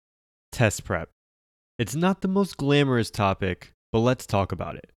Test prep. It's not the most glamorous topic, but let's talk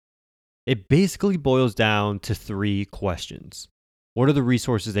about it. It basically boils down to three questions. What are the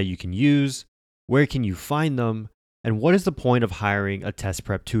resources that you can use? Where can you find them? And what is the point of hiring a test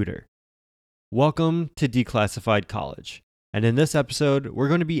prep tutor? Welcome to Declassified College. And in this episode, we're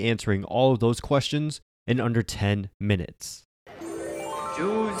going to be answering all of those questions in under 10 minutes.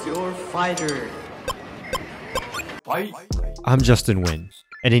 Choose your fighter. Fight. I'm Justin Wynn,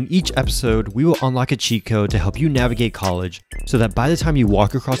 and in each episode, we will unlock a cheat code to help you navigate college so that by the time you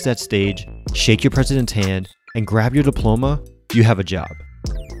walk across that stage, shake your president's hand, and grab your diploma, you have a job.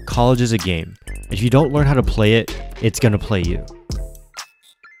 College is a game. If you don't learn how to play it, it's going to play you.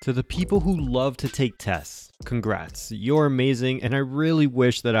 To the people who love to take tests, congrats, you're amazing, and I really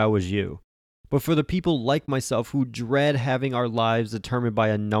wish that I was you. But for the people like myself who dread having our lives determined by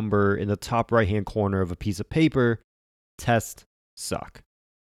a number in the top right-hand corner of a piece of paper, tests suck.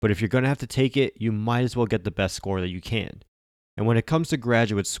 But if you're going to have to take it, you might as well get the best score that you can. And when it comes to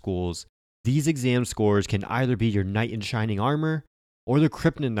graduate schools, these exam scores can either be your knight in shining armor or the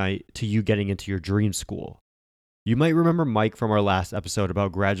kryptonite to you getting into your dream school. You might remember Mike from our last episode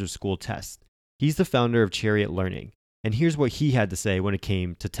about graduate school tests. He's the founder of Chariot Learning, and here's what he had to say when it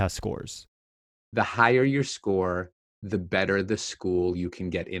came to test scores. The higher your score, the better the school you can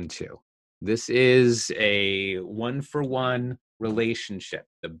get into. This is a one-for-one relationship.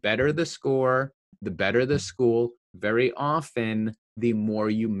 The better the score, the better the school. Very often, the more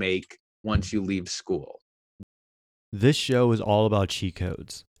you make once you leave school. This show is all about cheat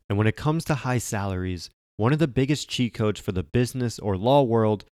codes, and when it comes to high salaries, one of the biggest cheat codes for the business or law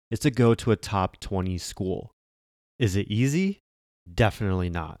world is to go to a top 20 school. Is it easy? Definitely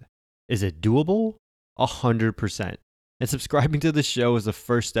not. Is it doable? 100%. And subscribing to the show is the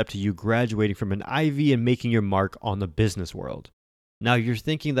first step to you graduating from an Ivy and making your mark on the business world. Now you're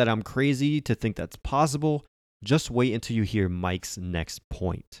thinking that I'm crazy to think that's possible. Just wait until you hear Mike's next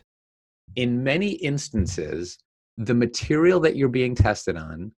point. In many instances, the material that you're being tested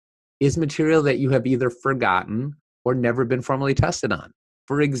on is material that you have either forgotten or never been formally tested on.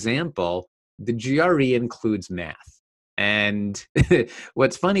 For example, the GRE includes math. And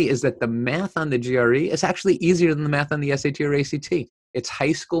what's funny is that the math on the GRE is actually easier than the math on the SAT or ACT. It's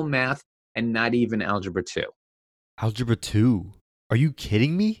high school math and not even Algebra 2. Algebra 2? Are you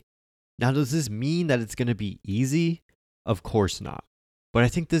kidding me? Now, does this mean that it's going to be easy? Of course not. But I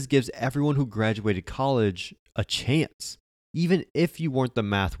think this gives everyone who graduated college a chance, even if you weren't the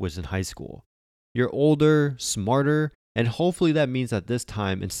math whiz in high school. You're older, smarter, and hopefully that means that this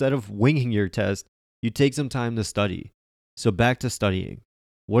time, instead of winging your test, you take some time to study. So back to studying.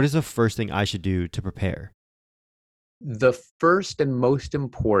 What is the first thing I should do to prepare? The first and most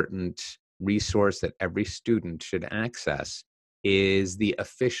important resource that every student should access is the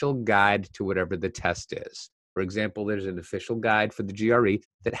official guide to whatever the test is. For example, there's an official guide for the GRE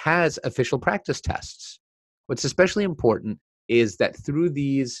that has official practice tests. What's especially important is that through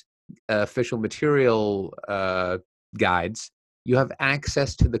these official material guides, you have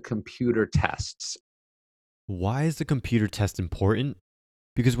access to the computer tests. Why is the computer test important?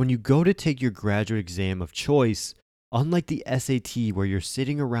 Because when you go to take your graduate exam of choice, unlike the SAT where you're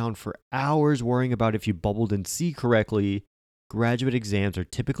sitting around for hours worrying about if you bubbled in C correctly, graduate exams are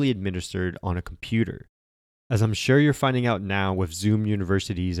typically administered on a computer. As I'm sure you're finding out now with Zoom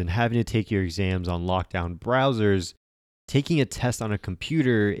universities and having to take your exams on lockdown browsers, taking a test on a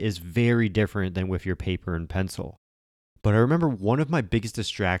computer is very different than with your paper and pencil. But I remember one of my biggest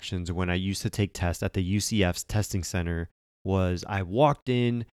distractions when I used to take tests at the UCF's testing center was I walked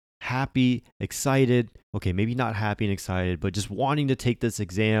in happy, excited, okay, maybe not happy and excited, but just wanting to take this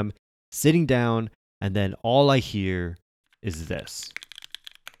exam, sitting down, and then all I hear is this.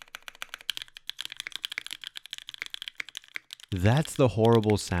 That's the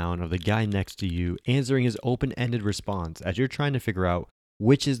horrible sound of the guy next to you answering his open-ended response as you're trying to figure out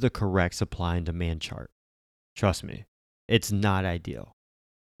which is the correct supply and demand chart. Trust me, it's not ideal.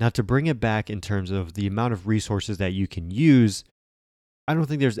 Now, to bring it back in terms of the amount of resources that you can use, I don't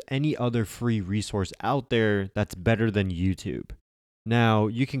think there's any other free resource out there that's better than YouTube. Now,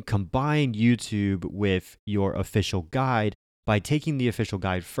 you can combine YouTube with your official guide by taking the official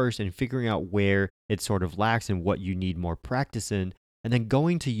guide first and figuring out where it sort of lacks and what you need more practice in, and then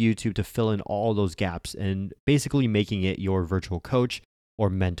going to YouTube to fill in all those gaps and basically making it your virtual coach or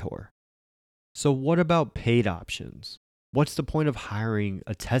mentor. So what about paid options? What's the point of hiring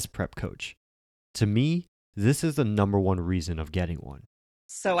a test prep coach? To me, this is the number one reason of getting one.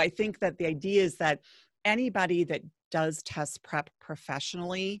 So I think that the idea is that anybody that does test prep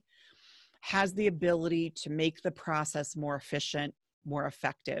professionally has the ability to make the process more efficient more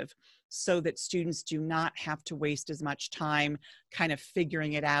effective, so that students do not have to waste as much time kind of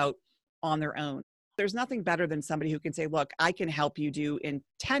figuring it out on their own. There's nothing better than somebody who can say, look, I can help you do in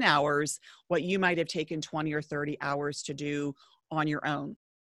 10 hours what you might have taken 20 or 30 hours to do on your own.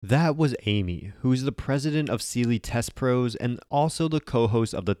 That was Amy, who's the president of Sealy Test Pros and also the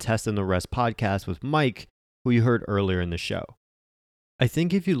co-host of the Test and the Rest podcast with Mike, who you heard earlier in the show. I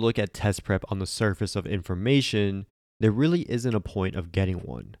think if you look at test prep on the surface of information, there really isn't a point of getting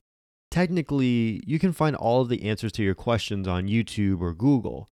one. Technically, you can find all of the answers to your questions on YouTube or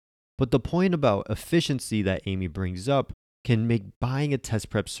Google, but the point about efficiency that Amy brings up can make buying a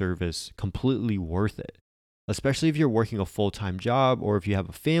test prep service completely worth it. Especially if you're working a full-time job or if you have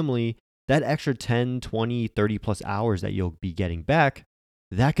a family, that extra 10, 20, 30 plus hours that you'll be getting back,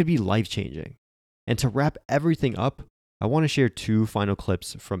 that could be life-changing. And to wrap everything up, I want to share 2 final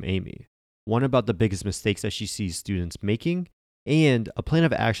clips from Amy. One about the biggest mistakes that she sees students making, and a plan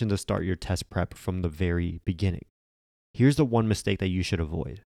of action to start your test prep from the very beginning. Here's the one mistake that you should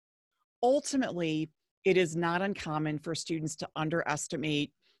avoid. Ultimately, it is not uncommon for students to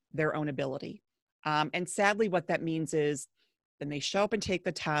underestimate their own ability. And sadly, what that means is then they show up and take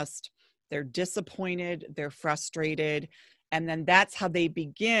the test, they're disappointed, they're frustrated, and then that's how they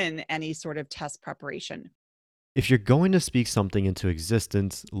begin any sort of test preparation. If you're going to speak something into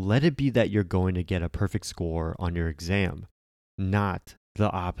existence, let it be that you're going to get a perfect score on your exam, not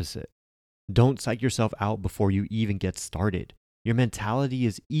the opposite. Don't psych yourself out before you even get started. Your mentality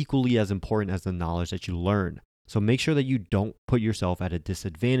is equally as important as the knowledge that you learn, so make sure that you don't put yourself at a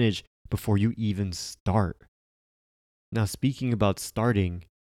disadvantage before you even start. Now, speaking about starting,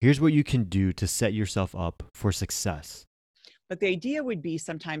 here's what you can do to set yourself up for success. But the idea would be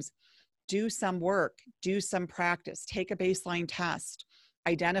sometimes do some work, do some practice, take a baseline test,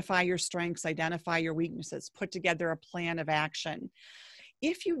 identify your strengths, identify your weaknesses, put together a plan of action.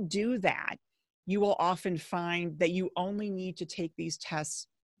 If you do that, you will often find that you only need to take these tests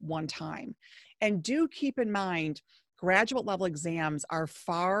one time. And do keep in mind, graduate level exams are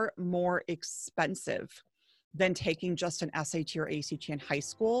far more expensive than taking just an SAT or ACT in high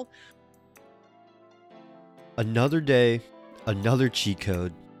school. Another day, another cheat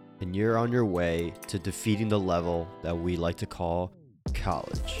code, and you're on your way to defeating the level that we like to call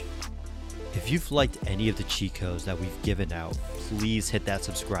college. If you've liked any of the cheat codes that we've given out, please hit that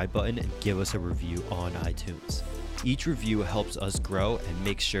subscribe button and give us a review on iTunes. Each review helps us grow and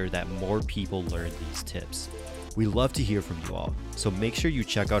make sure that more people learn these tips. We love to hear from you all, so make sure you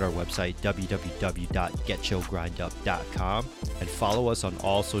check out our website www.getchogrindup.com and follow us on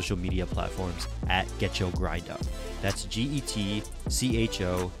all social media platforms at GetChoGrindUp. That's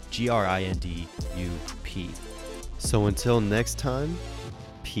GetChoGrindup. So until next time,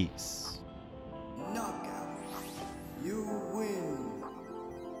 peace.